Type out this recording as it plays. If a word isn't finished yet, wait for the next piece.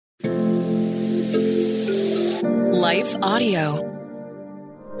Life Audio.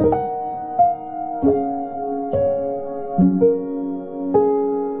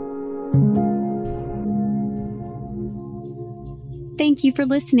 Thank you for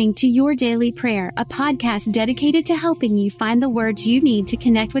listening to Your Daily Prayer, a podcast dedicated to helping you find the words you need to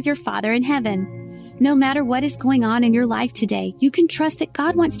connect with your Father in heaven. No matter what is going on in your life today, you can trust that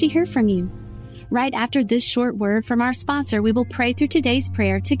God wants to hear from you. Right after this short word from our sponsor, we will pray through today's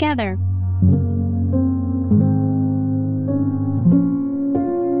prayer together.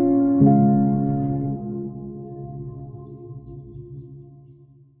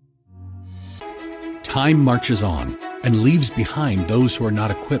 Time marches on and leaves behind those who are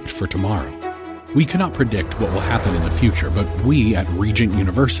not equipped for tomorrow. We cannot predict what will happen in the future, but we at Regent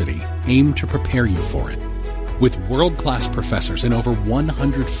University aim to prepare you for it. With world-class professors in over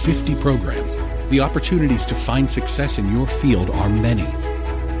 150 programs, the opportunities to find success in your field are many.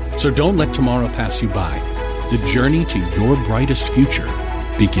 So don't let tomorrow pass you by. The journey to your brightest future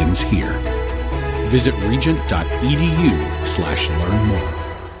begins here. Visit regent.edu/learn more.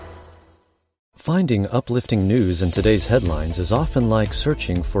 Finding uplifting news in today's headlines is often like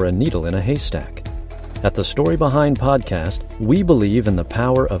searching for a needle in a haystack. At the Story Behind podcast, we believe in the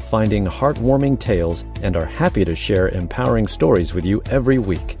power of finding heartwarming tales and are happy to share empowering stories with you every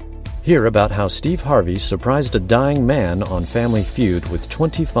week. Hear about how Steve Harvey surprised a dying man on Family Feud with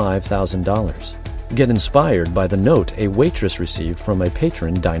 $25,000. Get inspired by the note a waitress received from a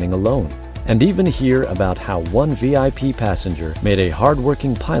patron dining alone. And even hear about how one VIP passenger made a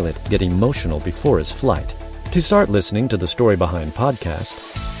hardworking pilot get emotional before his flight. To start listening to the Story Behind podcast,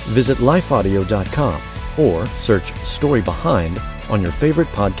 visit lifeaudio.com or search Story Behind on your favorite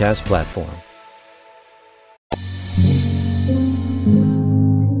podcast platform.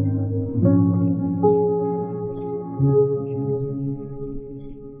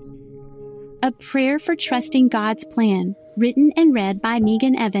 A prayer for trusting God's plan, written and read by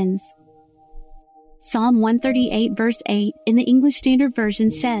Megan Evans. Psalm 138 verse 8 in the English Standard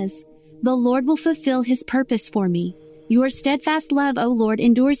Version says, "The Lord will fulfill His purpose for me. Your steadfast love, O Lord,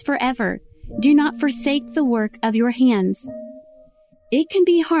 endures forever. Do not forsake the work of your hands." It can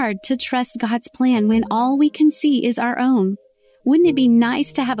be hard to trust God's plan when all we can see is our own. Wouldn't it be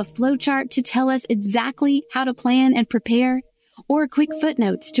nice to have a flowchart to tell us exactly how to plan and prepare? Or quick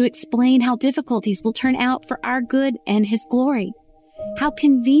footnotes to explain how difficulties will turn out for our good and His glory? How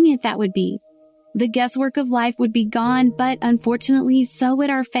convenient that would be. The guesswork of life would be gone, but unfortunately, so would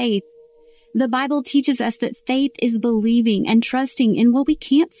our faith. The Bible teaches us that faith is believing and trusting in what we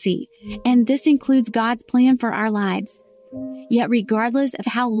can't see, and this includes God's plan for our lives. Yet regardless of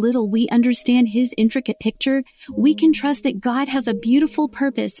how little we understand His intricate picture, we can trust that God has a beautiful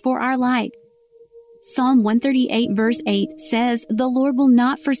purpose for our life. Psalm 138 verse 8 says, "The Lord will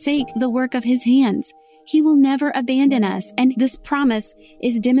not forsake the work of His hands. He will never abandon us," and this promise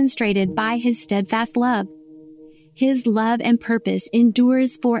is demonstrated by His steadfast love. His love and purpose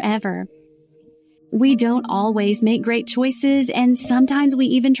endures forever. We don't always make great choices, and sometimes we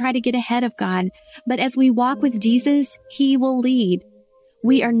even try to get ahead of God, but as we walk with Jesus, He will lead.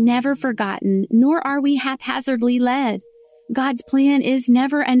 We are never forgotten, nor are we haphazardly led. God's plan is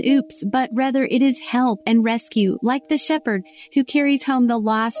never an oops, but rather it is help and rescue, like the shepherd who carries home the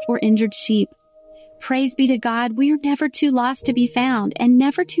lost or injured sheep. Praise be to God, we are never too lost to be found and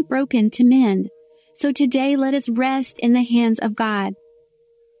never too broken to mend. So today, let us rest in the hands of God.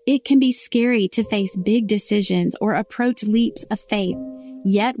 It can be scary to face big decisions or approach leaps of faith.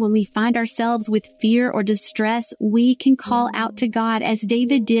 Yet when we find ourselves with fear or distress, we can call out to God as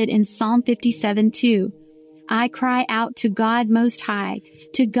David did in Psalm 57:2. "I cry out to God Most High,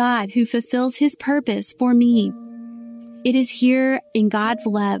 to God who fulfills His purpose for me." It is here in God's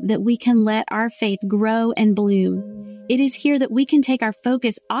love that we can let our faith grow and bloom. It is here that we can take our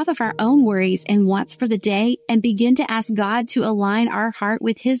focus off of our own worries and wants for the day and begin to ask God to align our heart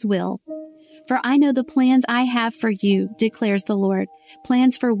with His will. "For I know the plans I have for you," declares the Lord,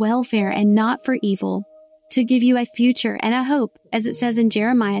 "plans for welfare and not for evil, to give you a future and a hope," as it says in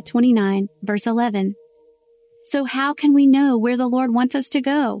Jeremiah 29, verse 11. So how can we know where the Lord wants us to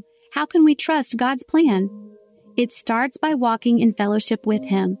go? How can we trust God's plan? It starts by walking in fellowship with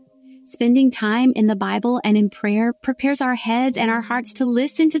Him. Spending time in the Bible and in prayer prepares our heads and our hearts to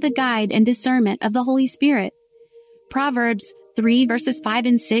listen to the guide and discernment of the Holy Spirit. Proverbs 3 verses 5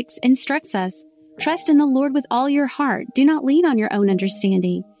 and 6 instructs us, "Trust in the Lord with all your heart. Do not lean on your own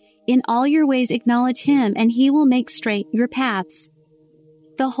understanding. In all your ways acknowledge Him, and He will make straight your paths."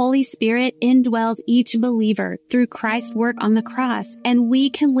 The Holy Spirit indwells each believer through Christ's work on the cross, and we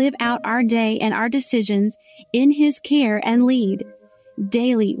can live out our day and our decisions in His care and lead.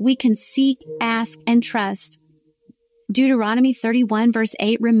 Daily, we can seek, ask, and trust. Deuteronomy 31 verse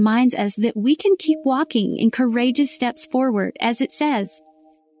 8 reminds us that we can keep walking in courageous steps forward, as it says,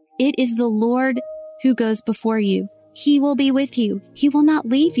 "It is the Lord who goes before you. He will be with you. He will not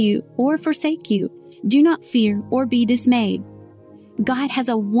leave you or forsake you. Do not fear or be dismayed." God has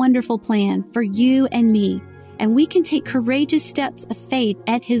a wonderful plan for you and me, and we can take courageous steps of faith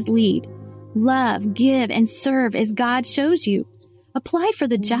at His lead. Love, give, and serve as God shows you. Apply for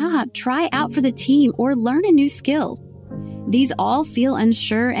the job, try out for the team, or learn a new skill. These all feel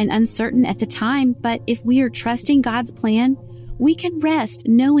unsure and uncertain at the time, but if we are trusting God's plan, we can rest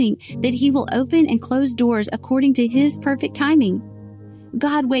knowing that He will open and close doors according to His perfect timing.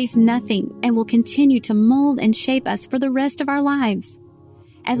 God wastes nothing and will continue to mold and shape us for the rest of our lives.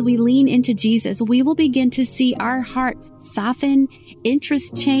 As we lean into Jesus, we will begin to see our hearts soften,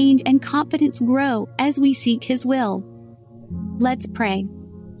 interests change, and confidence grow as we seek His will. Let's pray.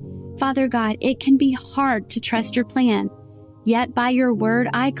 Father God, it can be hard to trust your plan. Yet by your word,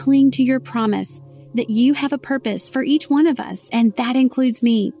 I cling to your promise that you have a purpose for each one of us, and that includes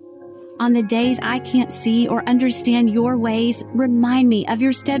me. On the days I can't see or understand your ways, remind me of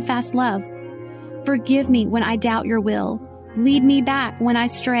your steadfast love. Forgive me when I doubt your will. Lead me back when I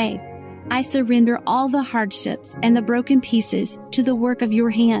stray. I surrender all the hardships and the broken pieces to the work of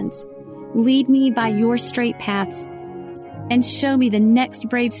your hands. Lead me by your straight paths and show me the next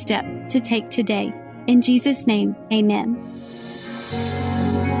brave step to take today. In Jesus' name, amen.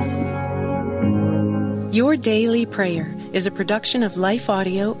 Your Daily Prayer is a production of Life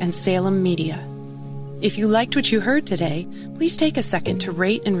Audio and Salem Media. If you liked what you heard today, please take a second to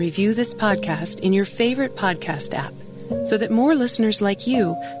rate and review this podcast in your favorite podcast app so that more listeners like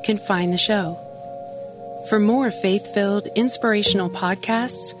you can find the show. For more faith-filled, inspirational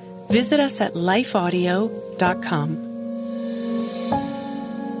podcasts, visit us at lifeaudio.com.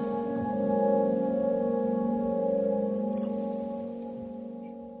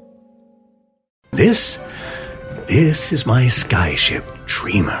 This is my skyship,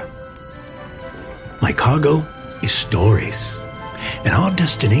 Dreamer. My cargo is stories, and our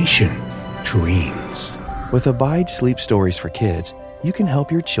destination, dreams. With Abide Sleep Stories for Kids, you can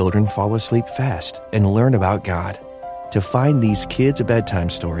help your children fall asleep fast and learn about God. To find these kids' bedtime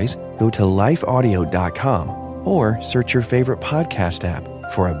stories, go to lifeaudio.com or search your favorite podcast app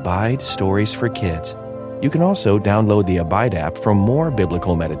for Abide Stories for Kids. You can also download the Abide app for more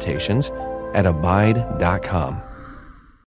biblical meditations at abide.com.